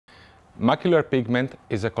Macular pigment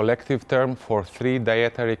is a collective term for three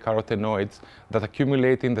dietary carotenoids that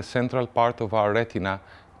accumulate in the central part of our retina,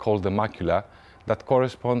 called the macula, that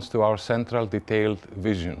corresponds to our central detailed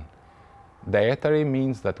vision. Dietary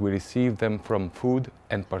means that we receive them from food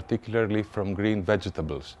and particularly from green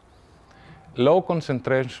vegetables. Low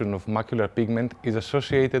concentration of macular pigment is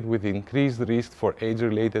associated with increased risk for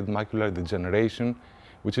age-related macular degeneration,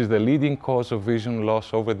 which is the leading cause of vision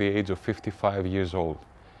loss over the age of 55 years old.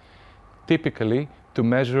 Typically, to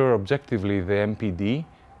measure objectively the MPD,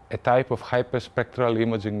 a type of hyperspectral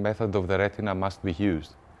imaging method of the retina must be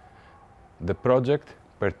used. The project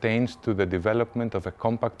pertains to the development of a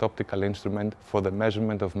compact optical instrument for the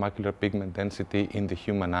measurement of macular pigment density in the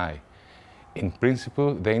human eye. In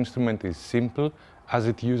principle, the instrument is simple as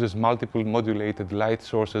it uses multiple modulated light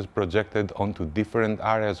sources projected onto different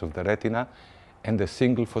areas of the retina and a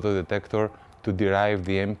single photodetector to derive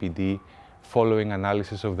the MPD following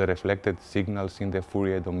analysis of the reflected signals in the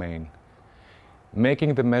Fourier domain.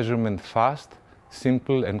 Making the measurement fast,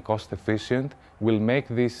 simple and cost-efficient will make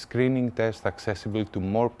this screening test accessible to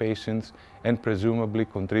more patients and presumably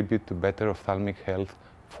contribute to better ophthalmic health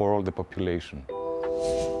for all the population.